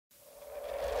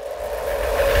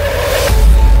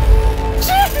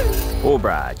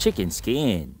Cobra chicken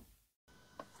skin.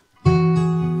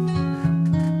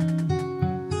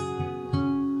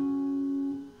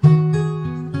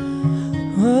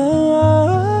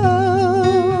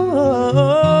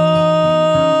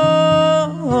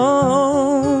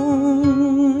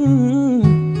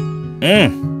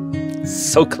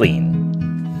 So clean.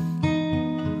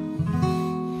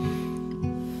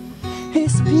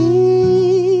 Espírito,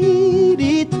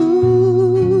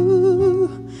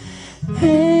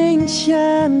 enche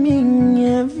a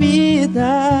minha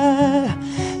vida.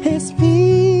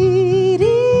 Espírito,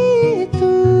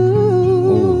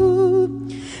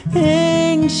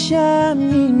 enche a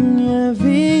minha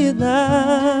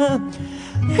vida.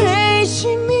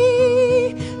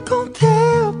 Enche-me com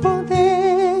teu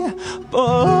poder,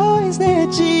 pois de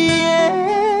ti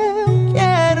eu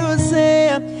quero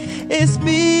ser.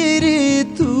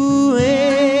 Espírito,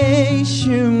 enche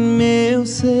o meu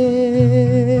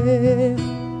ser.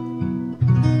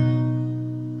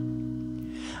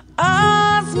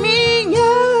 As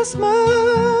minhas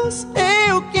mãos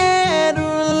eu quero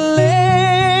levantar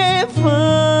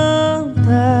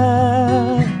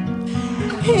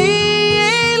e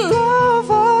em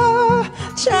louvor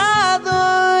te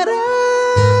adorar.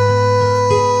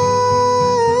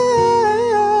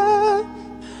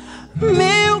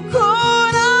 Meu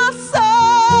coração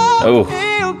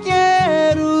eu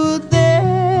quero derramar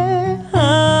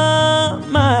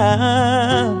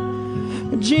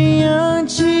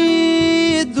diante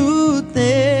do teu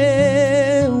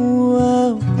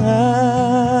altar.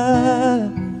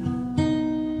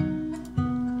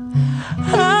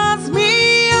 As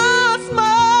minhas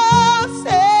mãos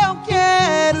eu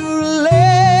quero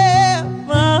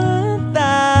levantar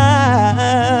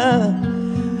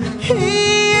e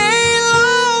em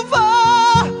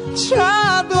louvor te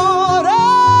adorar.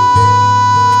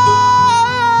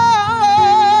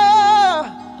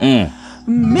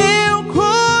 Meu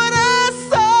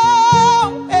coração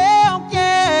eu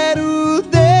quero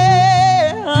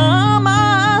derramar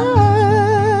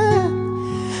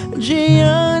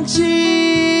diante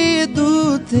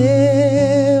do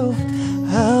teu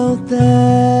altar.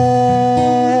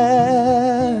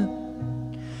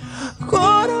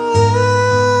 Coroamos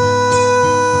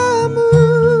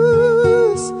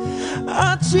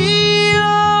a ti,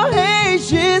 ó Rei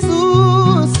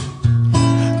Jesus.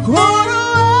 Coroamos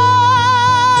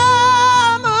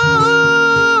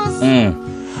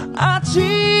a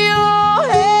ti, ó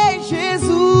Rei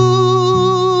Jesus.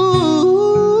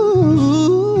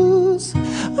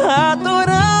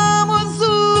 Adoramos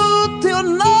o teu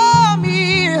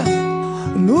nome,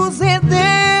 nos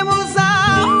rendemos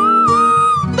a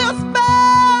teus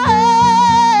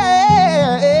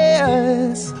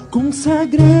pés,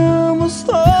 consagramos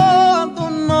todo o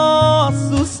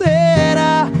nosso ser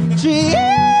a ti.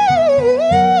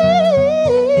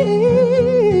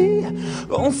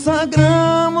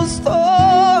 Consagramos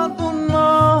todo o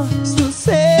nosso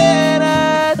ser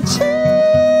a ti.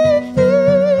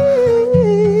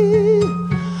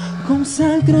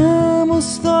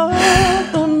 Consagramos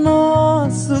todo o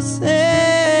nosso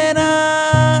ser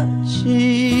a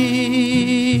ti.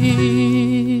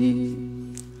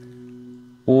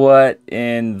 What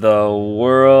in the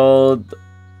world,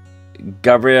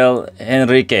 Gabriel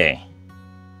Henrique?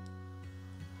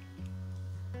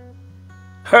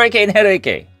 Hurricane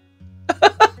Henrique.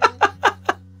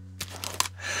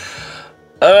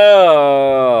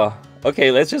 Oh,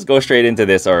 okay, let's just go straight into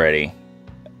this already.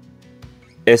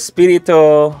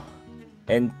 Espírito,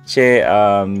 Enche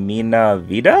A Minha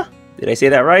Vida? Did I say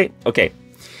that right? Okay.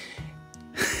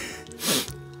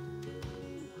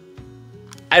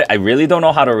 I really don't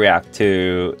know how to react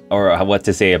to or what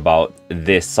to say about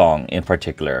this song in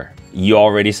particular. You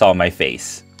already saw my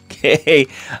face. Okay.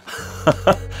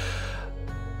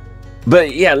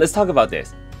 But yeah, let's talk about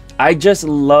this. I just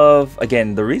love,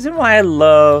 again, the reason why I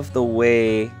love the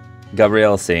way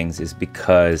Gabriel sings is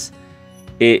because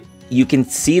you can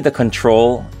see the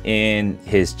control in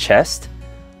his chest,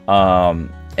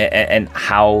 and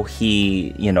how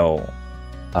he,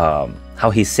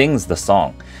 how he sings the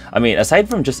song. I mean, aside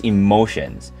from just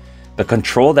emotions, the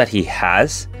control that he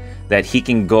has, that he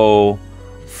can go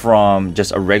from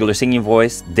just a regular singing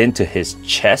voice, then to his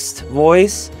chest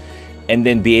voice, and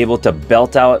then be able to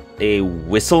belt out a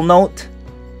whistle note,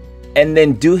 and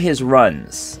then do his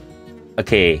runs.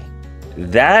 Okay,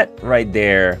 that right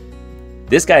there,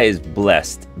 this guy is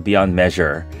blessed beyond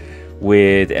measure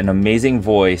with an amazing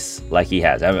voice like he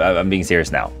has. I'm being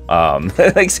serious now.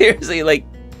 Like seriously, like,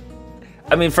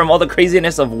 I mean, from all the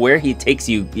craziness of where he takes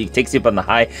you up on the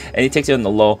high and he takes you on the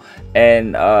low,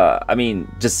 and I mean,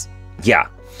 just, yeah.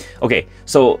 Okay,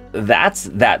 so that's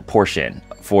that portion.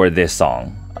 for this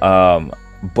song.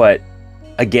 But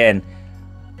again,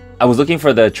 I was looking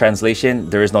for the translation.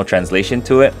 There is no translation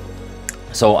to it.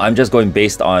 So I'm just going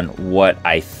based on what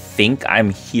I think I'm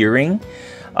hearing.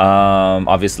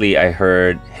 Obviously, I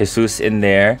heard Jesus in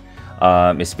there.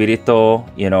 Espírito,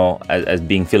 you know, as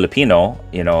being Filipino,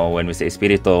 you know, when we say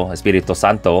Espírito, Espírito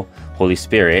Santo, Holy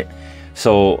Spirit.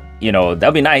 So, you know,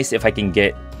 that'd be nice if I can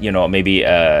get, you know, maybe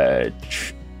a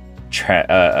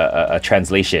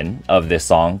translation of this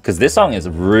song, because this song is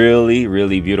really,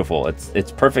 really beautiful.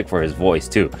 It's perfect for his voice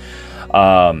too.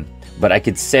 But I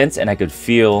could sense and I could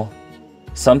feel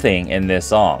something in this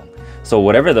song. So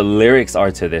whatever the lyrics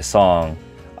are to this song,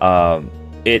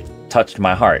 it touched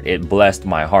my heart. It blessed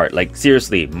my heart. Like,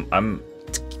 seriously, I'm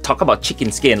talk about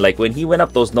chicken skin. Like, when he went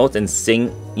up those notes and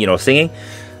singing,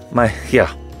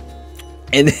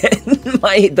 and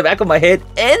then the back of my head,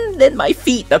 and then my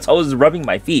feet. That's how I was rubbing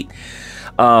my feet.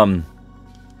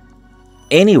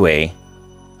 Anyway,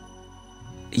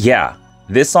 yeah,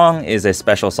 this song is a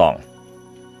special song.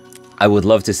 I would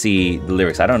love to see the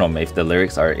lyrics. I don't know if the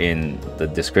lyrics are in the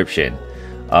description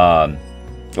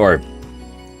or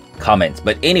comments.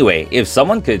 But anyway, if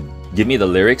someone could give me the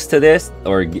lyrics to this,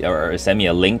 or send me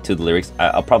a link to the lyrics,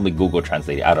 I'll probably Google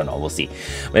Translate it. I don't know. We'll see.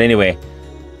 But anyway,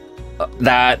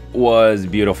 that was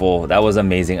beautiful. That was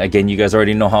amazing. Again, you guys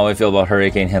already know how I feel about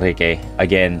Hurricane Henrique.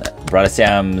 Again, Bruddah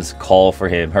Sam's call for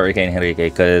him, Hurricane Henrique,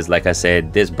 because like I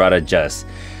said, this brother just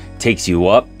takes you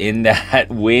up in that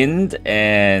wind,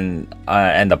 and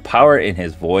the power in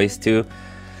his voice too.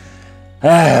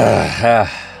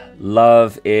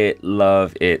 Love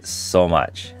it so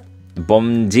much.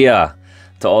 Bom dia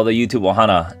to all the YouTube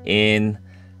Ohana in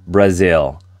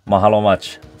Brazil. Mahalo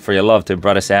much for your love to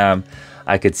Bruddah Sam.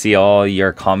 I could see all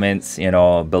your comments, you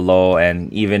know, below,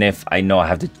 and even if I know I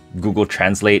have to Google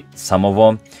Translate some of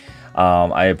them,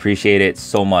 I appreciate it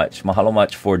so much. Mahalo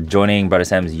much for joining Bruddah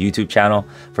Sam's YouTube channel,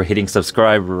 for hitting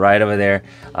subscribe right over there.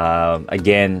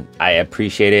 Again, I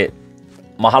appreciate it.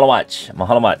 Mahalo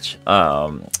much.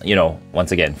 You know,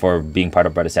 once again, for being part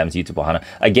of Bruddah Sam's YouTube Ohana.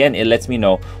 Again, it lets me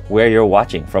know where you're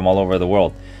watching from all over the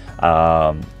world.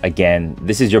 Again,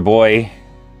 this is your boy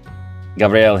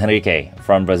Gabriel Henrique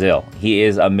from Brazil. He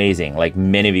is amazing. Like,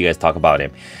 many of you guys talk about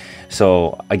him.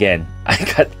 So again,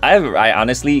 I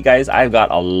honestly, guys, I've got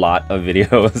a lot of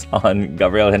videos on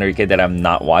Gabriel Henrique that I'm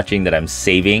not watching, that I'm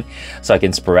saving, so I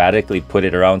can sporadically put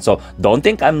it around. So don't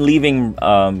think I'm leaving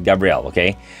Gabriel,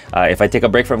 okay? If I take a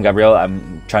break from Gabriel,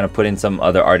 I'm trying to put in some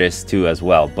other artists too as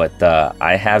well. But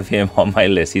I have him on my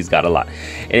list. He's got a lot.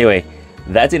 Anyway,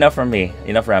 that's enough from me.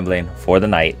 Enough rambling for the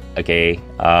night, okay?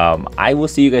 I will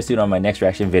see you guys soon on my next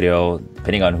reaction video,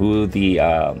 depending on who the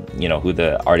who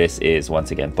the artist is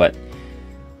once again. But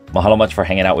mahalo much for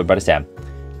hanging out with Bruddah Sam.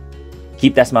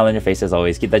 Keep that smile on your face as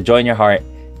always. Keep that joy in your heart.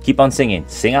 Keep on singing.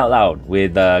 Sing out loud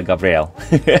with Gabriel,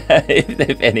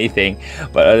 if anything.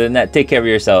 But other than that, take care of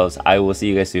yourselves. I will see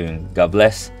you guys soon. God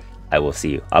bless. I will see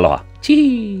you. Aloha.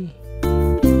 Chee.